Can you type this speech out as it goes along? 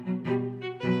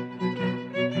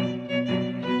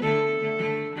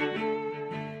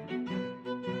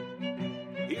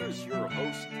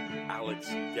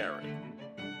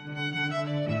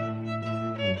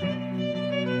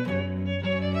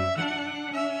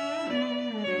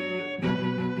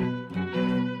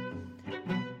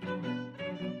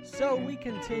So we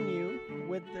continue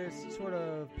with this sort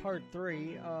of part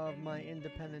 3 of my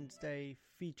Independence Day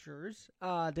features.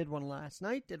 Did one last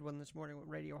night, did one this morning with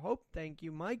Radio Hope. Thank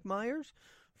you, Mike Myers,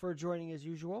 for joining as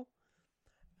usual.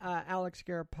 Alex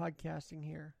Garrett podcasting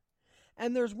here.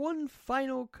 And there's one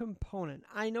final component.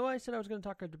 I know I said I was going to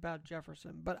talk about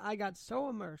Jefferson, but I got so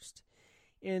immersed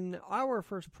in our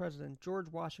first president, George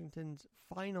Washington's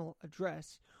final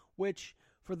address, which,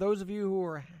 for those of you who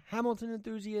are Hamilton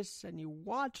enthusiasts and you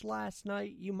watched last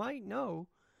night, you might know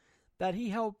that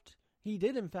he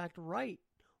did in fact write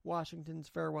Washington's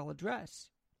farewell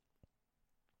address.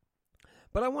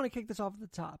 But I want to kick this off at the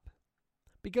top,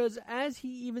 because as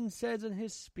he even says in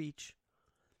his speech,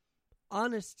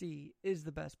 honesty is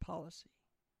the best policy.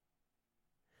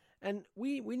 And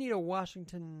we need a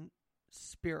Washington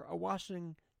spirit, a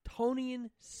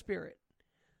Washingtonian spirit.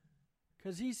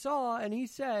 Because he saw and he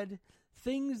said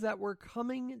things that were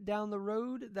coming down the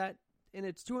road that in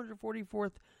its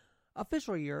 244th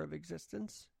official year of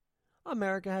existence,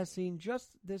 America has seen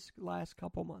just this last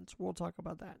couple months. We'll talk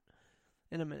about that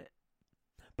in a minute.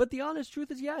 But the honest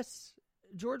truth is, yes,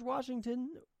 George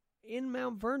Washington in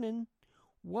Mount Vernon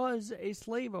was a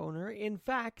slave owner. In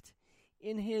fact,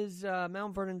 in his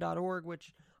mountvernon.org,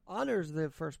 which honors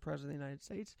the first president of the United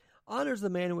States, honors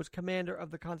the man who was commander of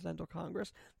the Continental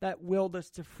Congress that willed us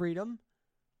to freedom,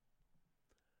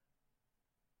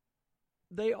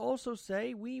 they also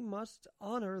say we must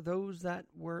honor those that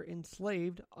were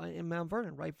enslaved in Mount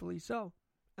Vernon, rightfully so,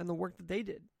 and the work that they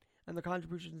did, and the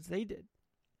contributions they did.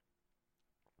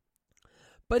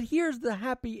 But here's the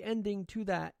happy ending to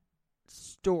that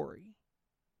story.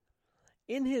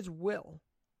 In his will,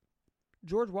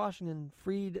 George Washington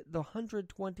freed the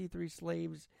 123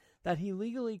 slaves that he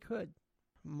legally could.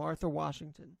 Martha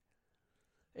Washington,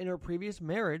 in her previous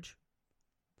marriage,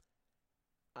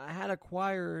 had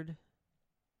acquired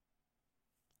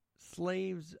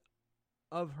slaves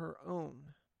of her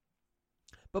own.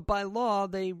 But by law,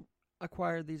 they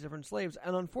acquired these different slaves,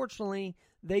 and unfortunately,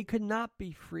 they could not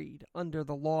be freed under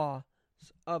the laws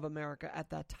of America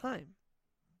at that time.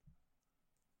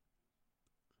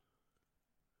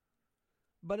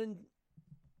 But in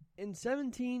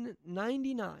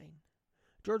 1799,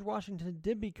 George Washington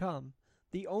did become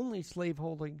the only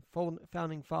slaveholding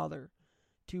founding father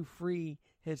to free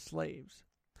his slaves.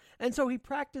 And so he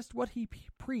practiced what he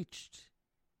preached.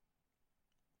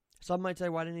 Some might say,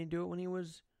 why didn't he do it when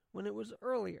it was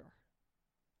earlier?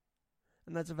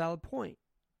 And that's a valid point.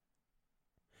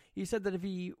 He said that if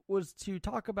he was to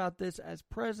talk about this as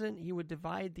president, he would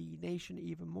divide the nation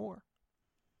even more.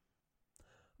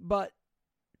 But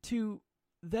to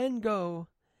then go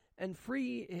and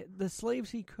free the slaves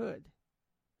he could,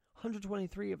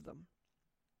 123 of them,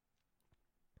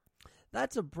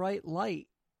 that's a bright light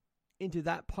into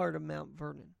that part of Mount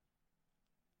Vernon.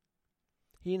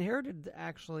 He inherited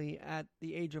actually at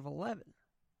the age of 11.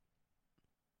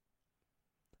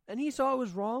 And he saw it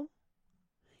was wrong.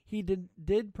 He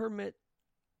did permit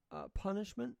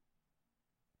punishment.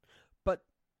 But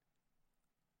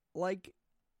like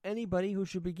anybody who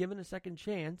should be given a second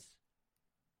chance,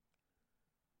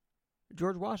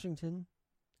 George Washington,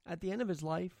 at the end of his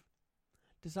life,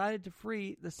 decided to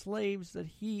free the slaves that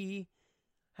he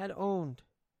had owned.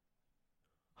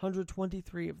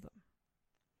 123 of them.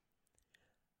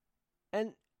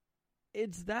 And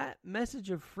it's that message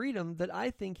of freedom that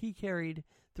I think he carried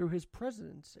through his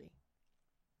presidency.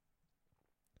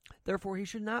 Therefore, he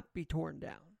should not be torn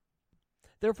down.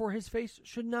 Therefore, his face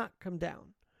should not come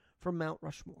down from Mount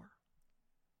Rushmore.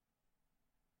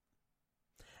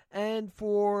 And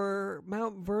for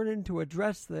Mount Vernon to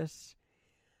address this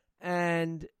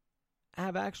and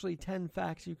have actually 10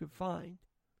 facts you could find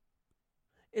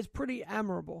is pretty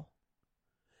admirable.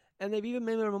 And they've even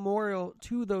made a memorial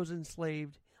to those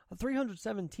enslaved,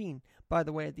 317, by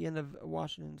the way, at the end of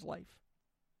Washington's life.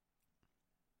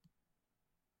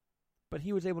 But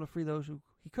he was able to free those who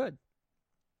he could.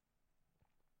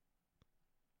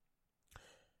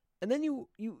 And then you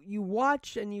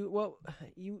watch and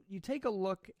you take a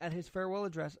look at his farewell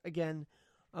address. Again,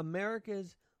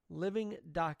 America's Living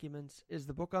Documents is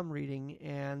the book I'm reading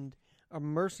and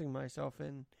immersing myself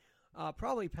in,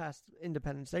 probably past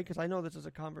Independence Day, because I know this is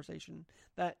a conversation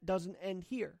that doesn't end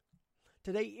here.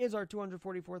 Today is our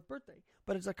 244th birthday,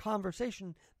 but it's a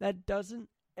conversation that doesn't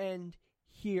end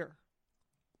here.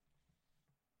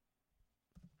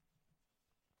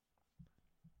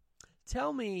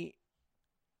 Tell me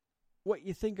what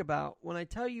you think about when I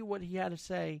tell you what he had to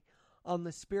say on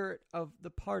the spirit of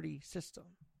the party system.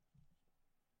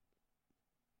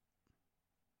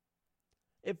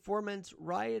 It foments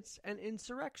riots and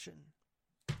insurrection.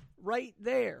 Right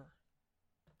there.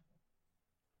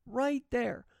 Right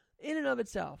there, in and of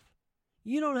itself.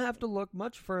 You don't have to look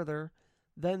much further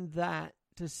than that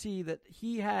to see that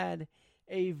he had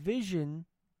a vision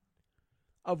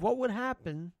of what would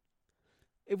happen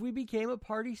if we became a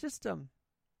party system.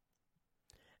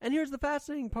 And here's the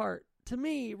fascinating part. To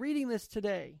me, reading this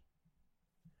today,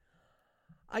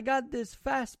 I got this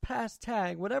fast pass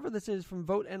tag, whatever this is, from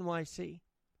Vote NYC.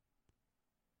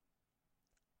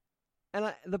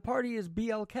 And the party is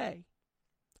BLK.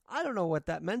 I don't know what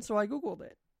that meant, so I Googled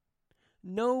it.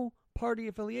 No party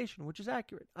affiliation, which is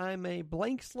accurate. I'm a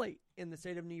blank slate in the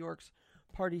state of New York's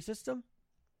party system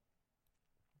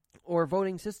or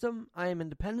voting system. I am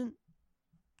independent.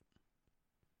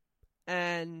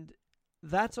 And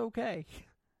that's okay.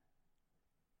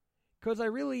 Because I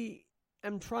really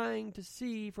am trying to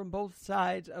see from both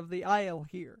sides of the aisle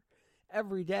here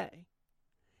every day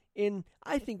in,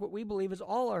 I think, what we believe is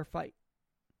all our fight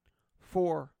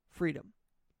for freedom.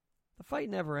 The fight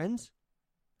never ends.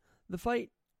 The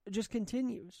fight just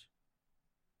continues.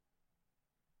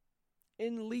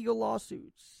 In legal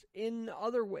lawsuits, in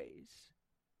other ways,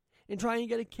 in trying to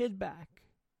get a kid back.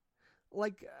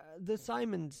 Like the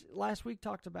Simons last week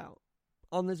talked about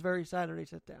on this very Saturday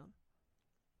sit down.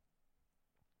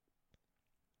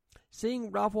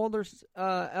 Seeing Ralph Waldo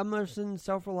Emerson's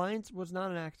self-reliance was not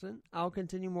an accident. I'll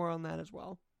continue more on that as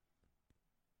well.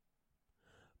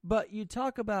 But you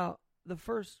talk about the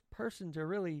first person to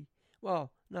really,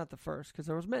 well, not the first, because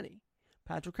there was many.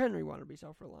 Patrick Henry wanted to be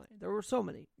self-reliant. There were so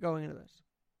many going into this.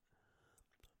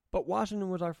 But Washington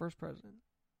was our first president.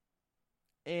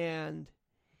 And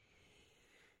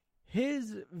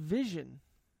his vision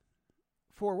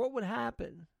for what would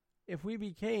happen if we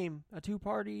became a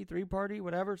 2-party, 3-party,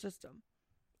 whatever system,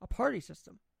 a party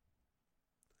system,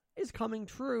 is coming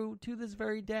true to this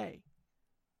very day.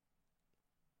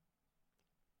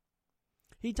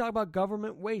 He talked about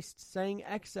government waste, saying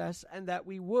excess, and that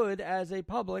we would, as a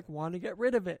public, want to get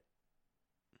rid of it.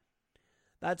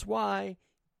 That's why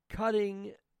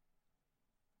cutting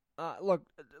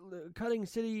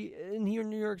city in here in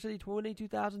New York City,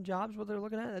 22,000 jobs, what they're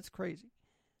looking at, that's crazy.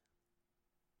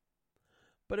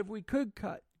 But if we could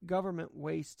cut government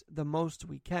waste the most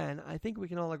we can, I think we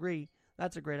can all agree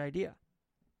that's a great idea.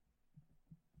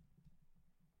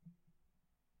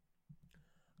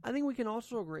 I think we can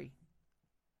also agree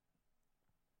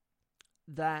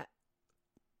that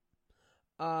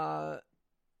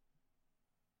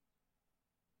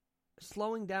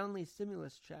slowing down these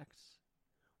stimulus checks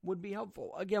would be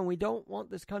helpful. Again, we don't want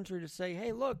this country to say,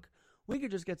 hey, look, we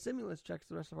could just get stimulus checks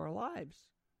the rest of our lives.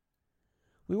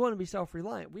 We want to be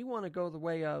self-reliant. We want to go the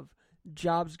way of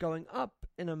jobs going up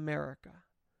in America.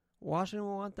 Washington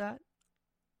will want that.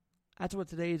 That's what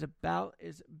today is about,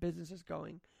 is businesses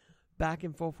going back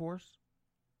in full force.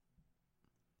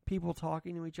 People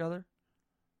talking to each other.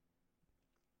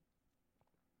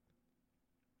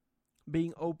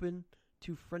 Being open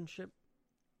to friendship.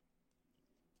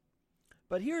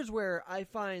 But here's where I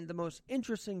find the most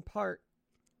interesting part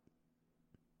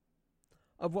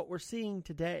of what we're seeing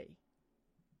today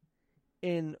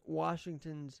in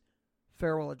Washington's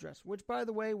farewell address, which, by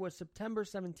the way, was September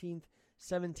 17th,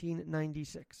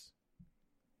 1796.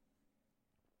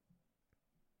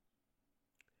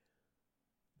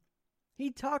 He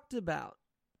talked about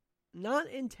not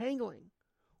entangling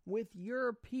with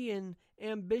European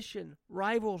ambition,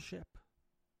 rivalship.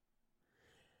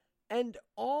 And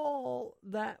all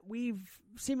that we've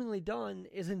seemingly done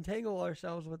is entangle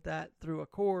ourselves with that through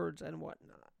accords and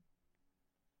whatnot.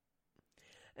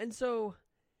 And so,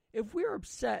 if we're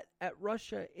upset at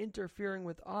Russia interfering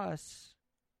with us,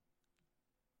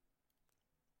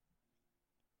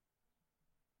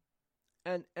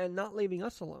 and not leaving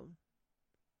us alone,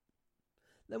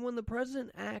 then when the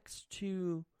president acts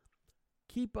to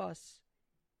keep us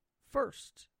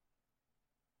first,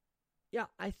 yeah,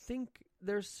 I think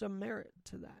there's some merit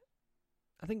to that.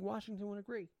 I think Washington would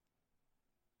agree.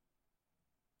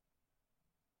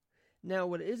 Now,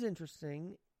 what is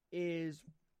interesting is,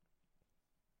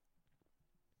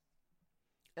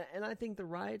 and I think the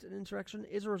riots and insurrection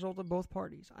is a result of both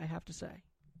parties, I have to say,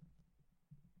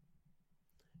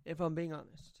 if I'm being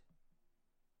honest.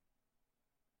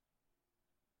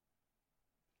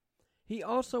 He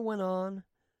also went on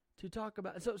to talk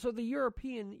about, so the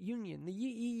European Union, the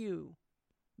EU,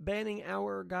 banning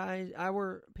our guys,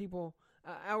 our people,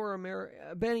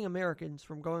 banning Americans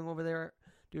from going over there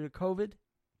due to COVID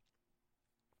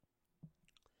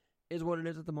is what it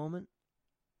is at the moment.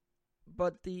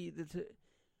 But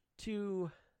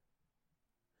to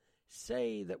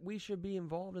say that we should be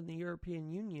involved in the European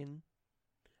Union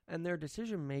and their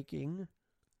decision making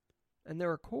and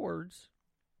their accords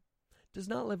does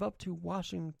not live up to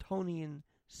Washingtonian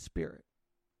spirit.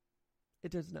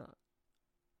 It does not.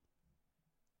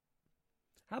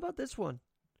 How about this one?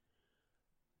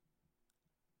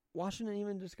 Washington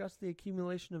even discussed the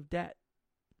accumulation of debt.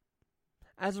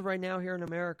 As of right now here in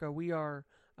America, we are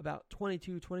about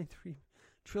 $23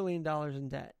 trillion in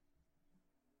debt.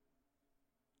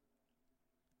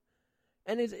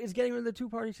 And is getting rid of the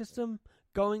two-party system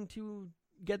going to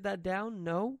get that down?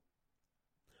 No.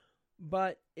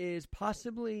 But is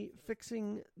possibly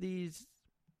fixing these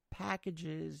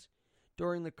packages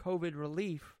during the COVID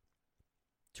relief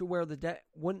to where the debt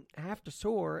wouldn't have to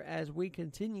soar as we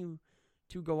continue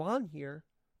to go on here?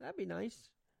 That'd be nice.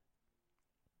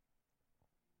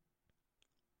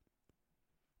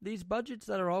 These budgets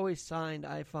that are always signed,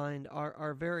 I find,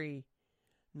 are very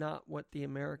not what the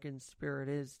American spirit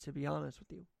is, to be honest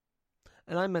with you.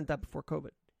 And I meant that before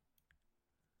COVID.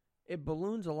 It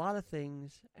balloons a lot of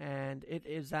things, and it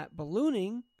is that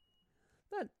ballooning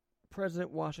that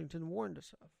President Washington warned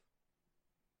us of.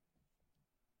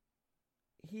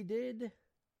 He did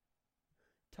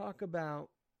talk about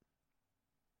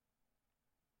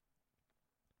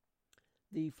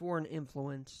the foreign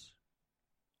influence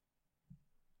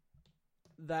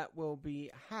that will be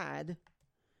had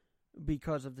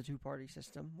because of the two-party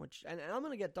system, which, and I'm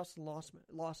going to get Dustin Lawson.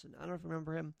 I don't know if you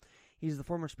remember him. He's the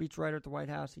former speechwriter at the White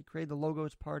House. He created the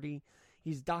Logos Party.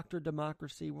 He's Dr.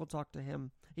 Democracy. We'll talk to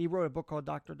him. He wrote a book called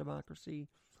Dr. Democracy.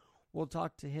 We'll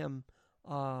talk to him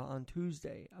on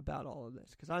Tuesday about all of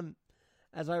this, because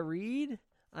as I read,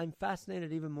 I'm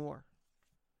fascinated even more.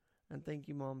 And thank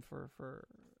you, Mom, for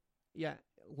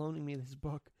loaning me this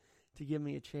book to give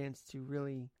me a chance to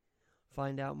really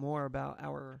find out more about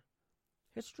our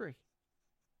history.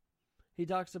 He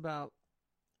talks about,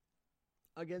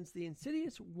 against the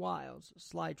insidious wiles,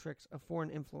 sly tricks of foreign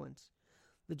influence,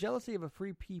 the jealousy of a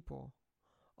free people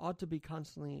ought to be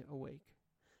constantly awake,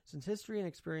 since history and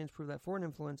experience prove that foreign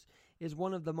influence is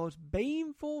one of the most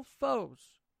baneful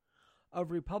foes of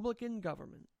Republican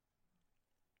government.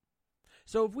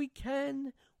 So if we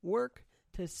can work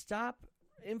to stop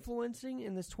influencing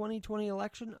in this 2020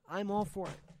 election, I'm all for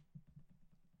it.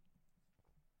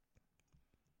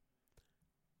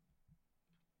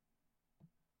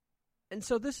 And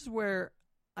so this is where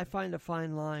I find a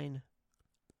fine line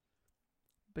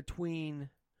between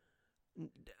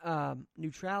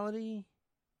neutrality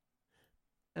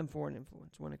and foreign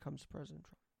influence when it comes to President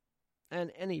Trump. And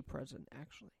any president,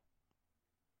 actually.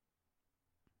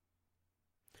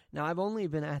 Now, I've only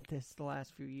been at this the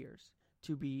last few years,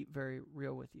 to be very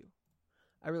real with you.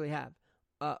 I really have.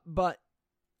 But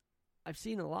I've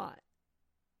seen a lot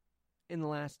in the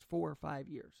last 4 or 5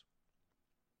 years.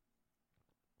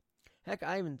 Heck,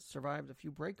 I even survived a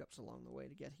few breakups along the way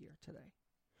to get here today.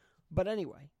 But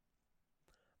anyway,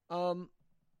 and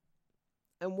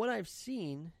what I've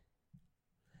seen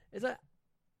is that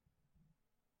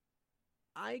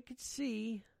I could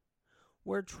see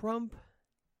where Trump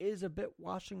is a bit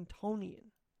Washingtonian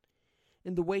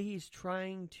in the way he's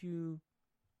trying to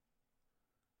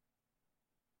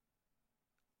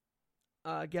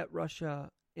get Russia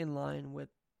in line with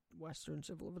Western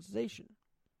civilization.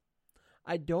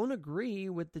 I don't agree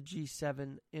with the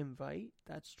G7 invite.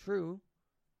 That's true.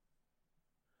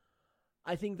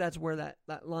 I think that's where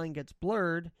that line gets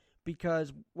blurred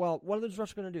because, well, what is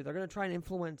Russia going to do? They're going to try and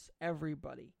influence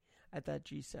everybody at that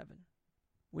G7.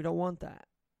 We don't want that,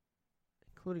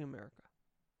 including America.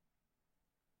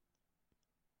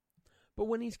 But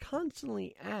when he's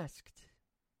constantly asked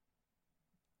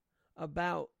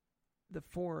about the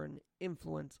foreign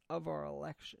influence of our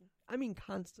election, I mean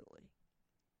constantly,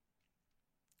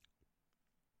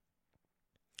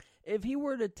 if he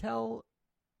were to tell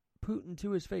Putin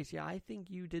to his face, yeah, I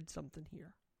think you did something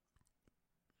here.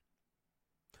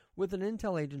 With an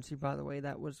intel agency, by the way,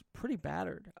 that was pretty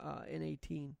battered in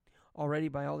 2018 already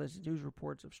by all these news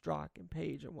reports of Strzok and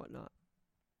Page and whatnot.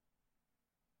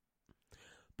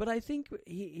 But I think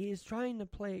he is trying to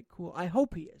play it cool. I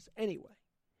hope he is, anyway.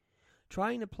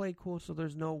 Trying to play cool so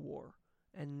there's no war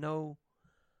and no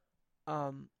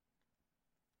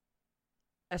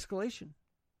escalation.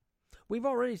 We've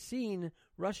already seen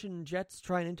Russian jets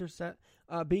try and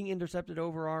being intercepted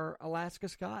over our Alaska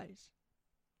skies.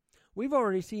 We've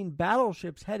already seen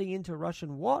battleships heading into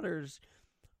Russian waters,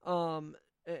 and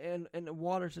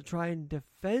waters to try and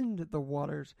defend the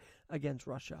waters against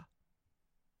Russia.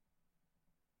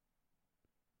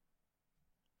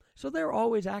 So they're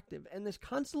always active, and this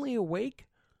constantly awake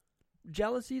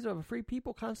jealousies of a free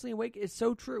people, constantly awake, is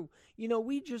so true. You know,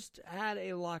 we just had a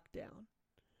lockdown.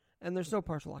 And there's no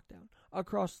partial lockdown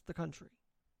across the country.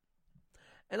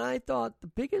 And I thought the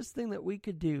biggest thing that we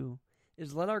could do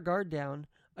is let our guard down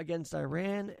against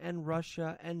Iran and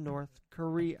Russia and North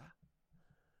Korea.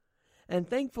 And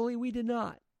thankfully, we did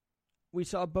not. We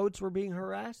saw boats were being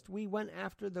harassed. We went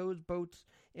after those boats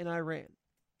in Iran.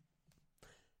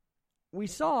 We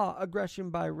saw aggression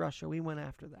by Russia. We went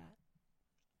after that.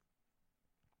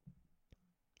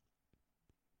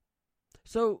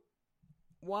 So,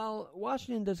 while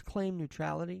Washington does claim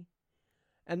neutrality,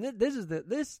 and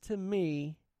this to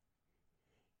me,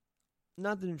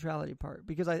 not the neutrality part,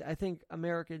 because I think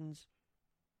Americans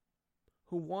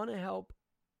who want to help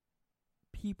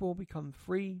people become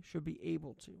free should be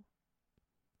able to.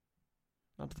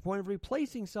 Not to the point of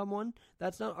replacing someone.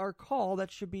 That's not our call. That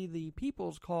should be the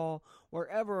people's call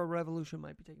wherever a revolution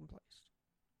might be taking place.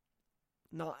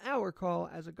 Not our call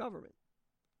as a government.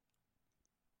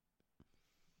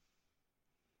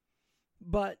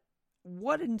 But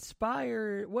what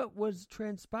was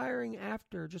transpiring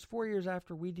after, just 4 years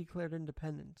after we declared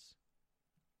independence,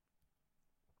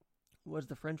 was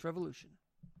the French Revolution.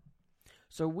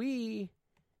 So we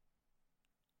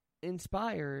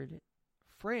inspired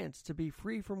France to be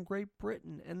free from Great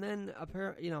Britain, and then,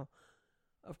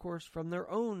 of course, from their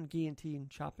own guillotine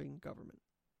chopping government.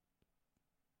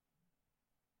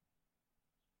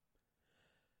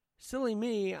 Silly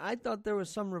me, I thought there was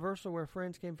some reversal where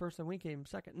France came first and we came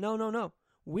second. No.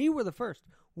 We were the first.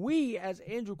 We, as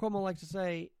Andrew Cuomo likes to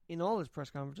say in all his press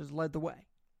conferences, led the way.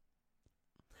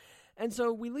 And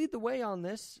so we lead the way on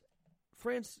this.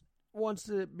 France wants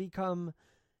to become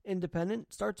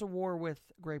independent, starts a war with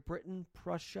Great Britain,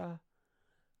 Prussia,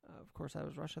 of course that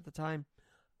was Russia at the time,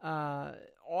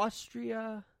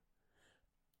 Austria,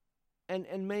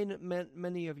 and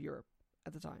many of Europe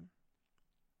at the time.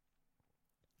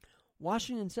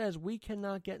 Washington says we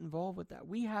cannot get involved with that.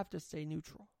 We have to stay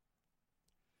neutral.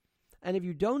 And if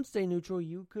you don't stay neutral,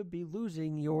 you could be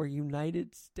losing your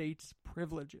United States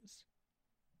privileges.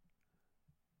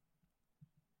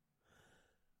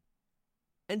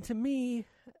 And to me,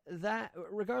 that,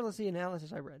 regardless of the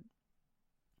analysis I read,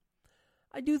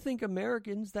 I do think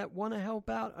Americans that want to help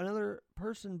out another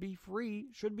person be free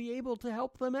should be able to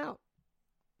help them out.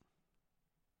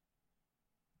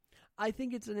 I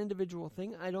think it's an individual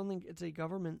thing. I don't think it's a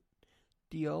government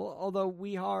deal, although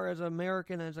we are, as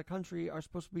American, as a country, are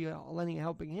supposed to be lending a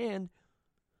helping hand.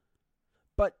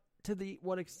 But to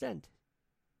what extent?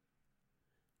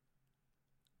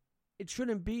 It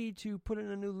shouldn't be to put in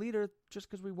a new leader just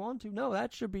because we want to. No,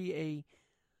 that should be a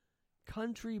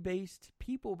country-based,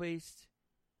 people-based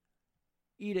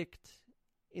edict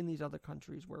in these other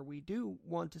countries where we do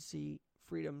want to see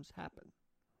freedoms happen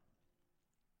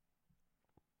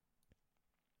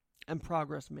and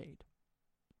progress made.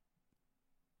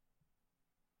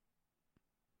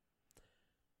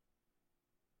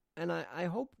 And I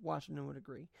hope Washington would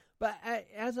agree. But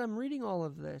as I'm reading all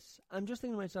of this, I'm just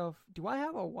thinking to myself, do I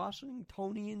have a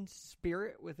Washingtonian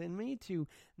spirit within me to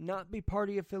not be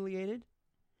party affiliated,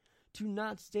 to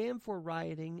not stand for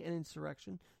rioting and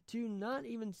insurrection, to not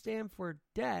even stand for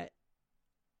debt,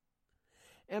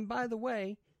 and by the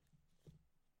way,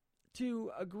 to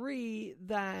agree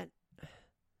that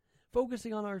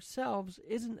focusing on ourselves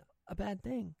isn't a bad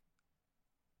thing?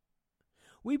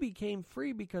 We became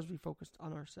free because we focused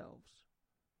on ourselves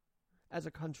as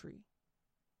a country,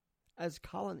 as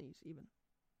colonies even.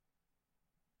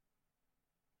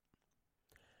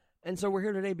 And so we're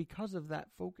here today because of that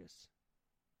focus.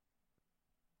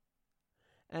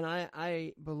 And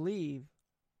I believe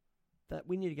that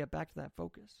we need to get back to that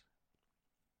focus.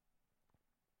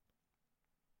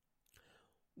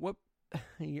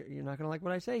 You're not going to like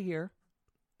what I say here.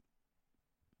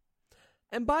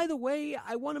 And by the way,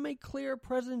 I want to make clear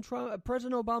President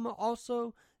Obama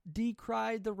also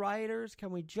decried the rioters.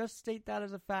 Can we just state that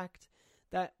as a fact?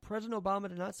 That President Obama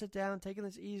did not sit down, taking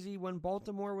this easy when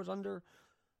Baltimore was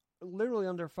literally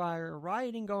under fire,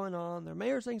 rioting going on, their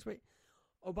mayor saying,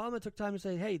 Obama took time to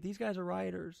say, hey, these guys are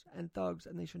rioters and thugs,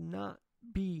 and they should not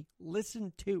be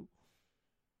listened to.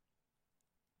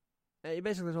 And he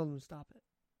basically told them to stop it.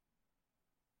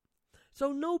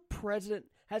 So no president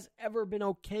has ever been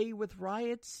okay with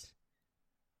riots.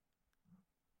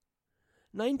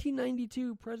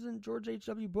 1992, President George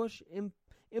H.W. Bush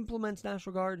implements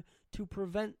National Guard to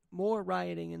prevent more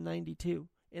rioting in 92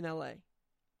 in L.A.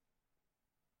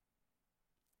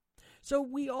 So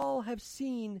we all have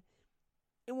seen,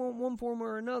 in one form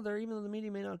or another, even though the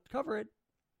media may not cover it,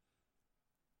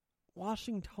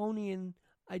 Washingtonian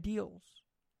ideals.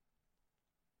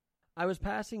 I was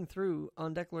passing through,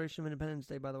 on Declaration of Independence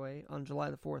Day, by the way, on July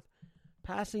the 4th,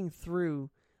 passing through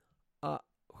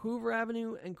Hoover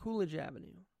Avenue and Coolidge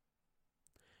Avenue.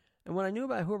 And what I knew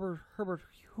about Herbert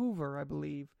Hoover, I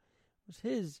believe, was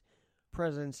his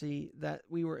presidency that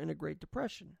we were in a Great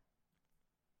Depression.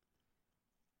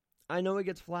 I know he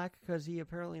gets flack because he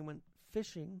apparently went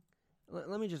fishing.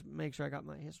 Let me just make sure I got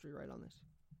my history right on this.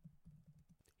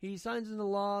 He signs into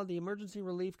law the Emergency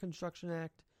Relief Construction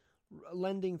Act,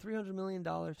 lending $300 million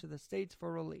to the states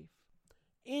for relief.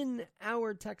 In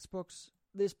our textbooks,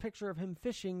 this picture of him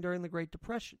fishing during the Great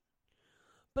Depression.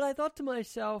 But I thought to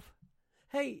myself,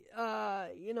 hey,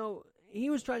 he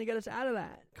was trying to get us out of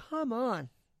that. Come on.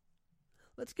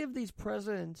 Let's give these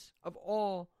presidents of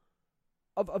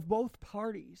both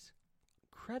parties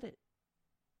credit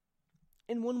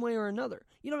in one way or another.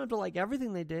 You don't have to like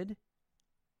everything they did.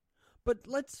 But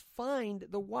let's find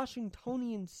the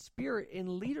Washingtonian spirit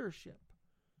in leadership.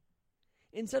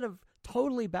 Instead of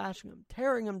totally bashing them,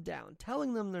 tearing them down,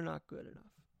 telling them they're not good enough.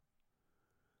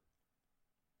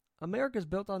 America is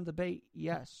built on debate,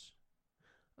 yes.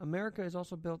 America is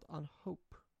also built on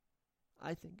hope,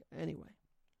 I think, anyway.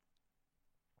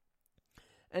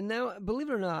 And now, believe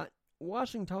it or not,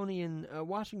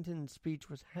 Washington's speech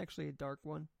was actually a dark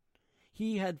one.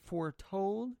 He had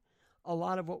foretold a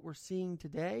lot of what we're seeing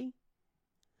today.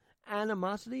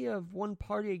 Animosity of one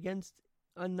party against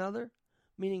another,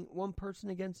 meaning one person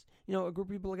against, a group of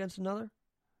people against another.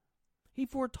 He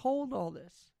foretold all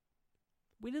this.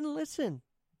 We didn't listen.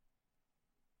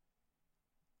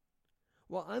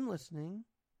 Well, I'm listening,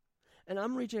 and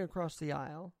I'm reaching across the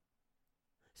aisle.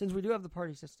 Since we do have the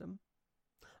party system,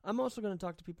 I'm also going to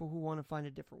talk to people who want to find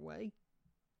a different way.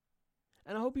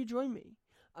 And I hope you join me.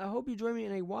 I hope you join me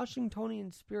in a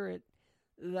Washingtonian spirit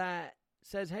that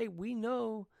says, hey, we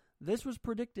know this was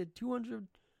predicted 200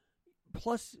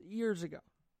 plus years ago.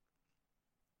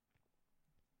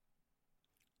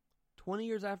 20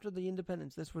 years after the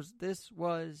independence, this was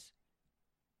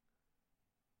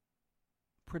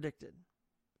predicted.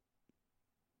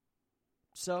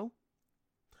 So,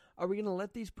 are we going to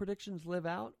let these predictions live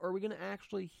out, or are we going to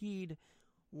actually heed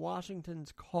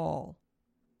Washington's call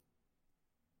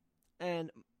and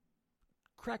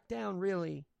crack down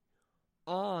really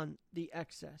on the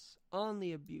excess, on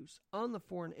the abuse, on the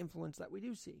foreign influence that we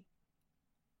do see?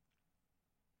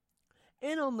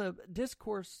 And on the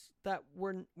discourse that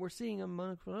we're seeing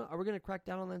among, are we going to crack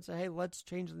down on that and say, hey, let's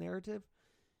change the narrative?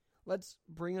 Let's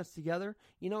bring us together?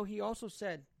 He also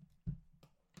said,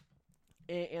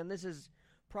 and this is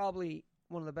probably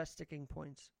one of the best sticking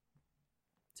points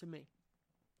to me.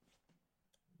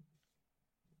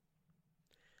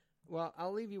 Well,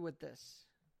 I'll leave you with this.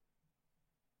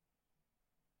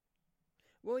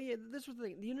 Well, yeah, this was the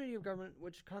thing. The unity of government,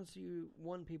 which constitutes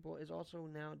one people, is also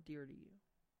now dear to you.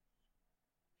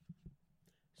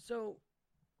 So,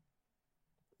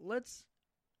 let's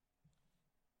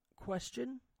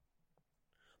question,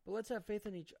 but let's have faith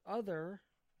in each other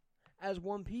as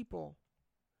one people.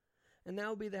 And that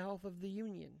will be the health of the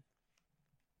union.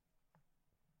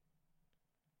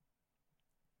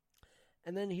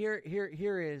 And then here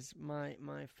is my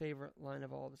favorite line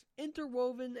of all of this.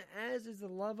 Interwoven as is the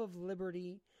love of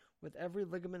liberty with every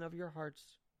ligament of your hearts,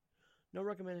 no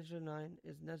recommendation of mine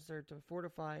is necessary to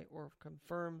fortify or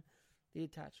confirm the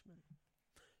attachment.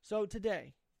 So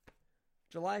today,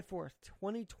 July 4th,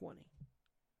 2020,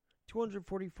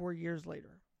 244 years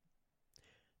later,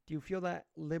 do you feel that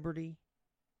liberty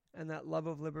and that love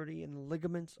of liberty in the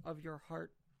ligaments of your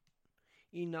heart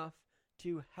enough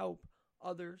to help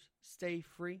others stay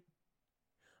free?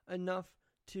 Enough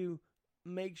to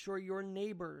make sure your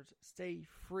neighbors stay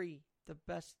free, the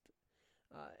best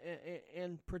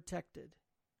and protected?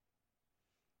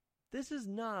 This is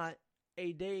not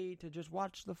a day to just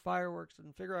watch the fireworks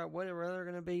and figure out whatever they're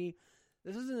going to be.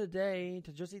 This isn't a day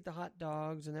to just eat the hot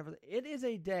dogs and everything. It is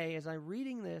a day, as I'm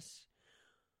reading this,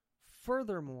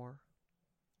 furthermore,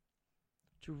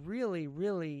 to really,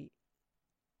 really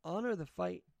honor the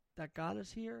fight that got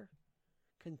us here,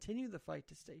 continue the fight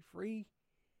to stay free,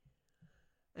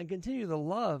 and continue the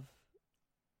love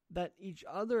that each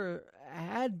other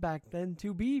had back then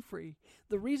to be free.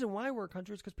 The reason why we're a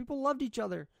country is because people loved each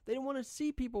other. They didn't want to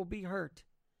see people be hurt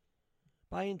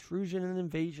by intrusion and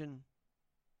invasion.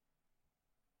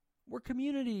 We're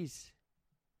communities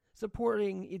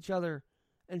supporting each other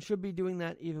and should be doing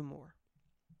that even more.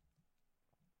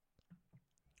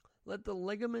 Let the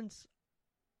ligaments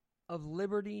of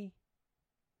liberty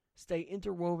stay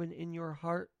interwoven in your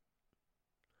heart,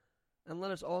 and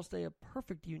let us all stay a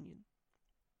perfect union.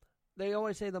 They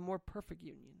always say the more perfect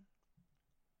union.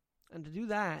 And to do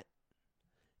that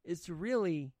is to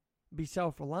really be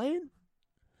self-reliant,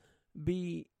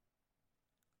 be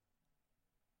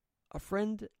a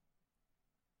friend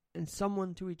and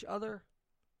someone to each other,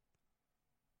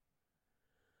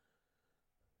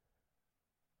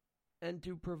 and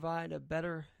to provide a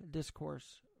better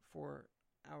discourse for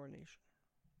our nation.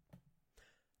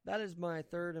 That is my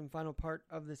third and final part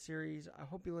of the series. I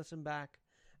hope you listen back.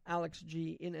 Alex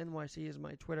G in NYC is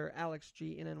my Twitter. Alex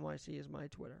G in NYC is my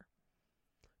Twitter.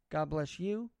 God bless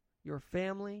you, your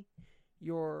family,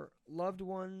 your loved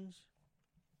ones,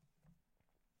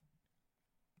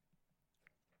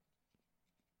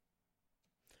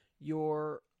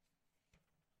 your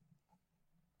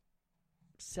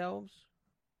selves,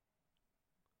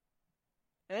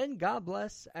 and God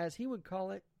bless, as he would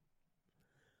call it,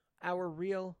 our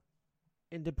real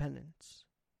independence.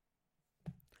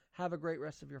 Have a great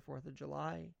rest of your 4th of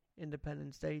July,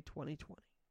 Independence Day 2020.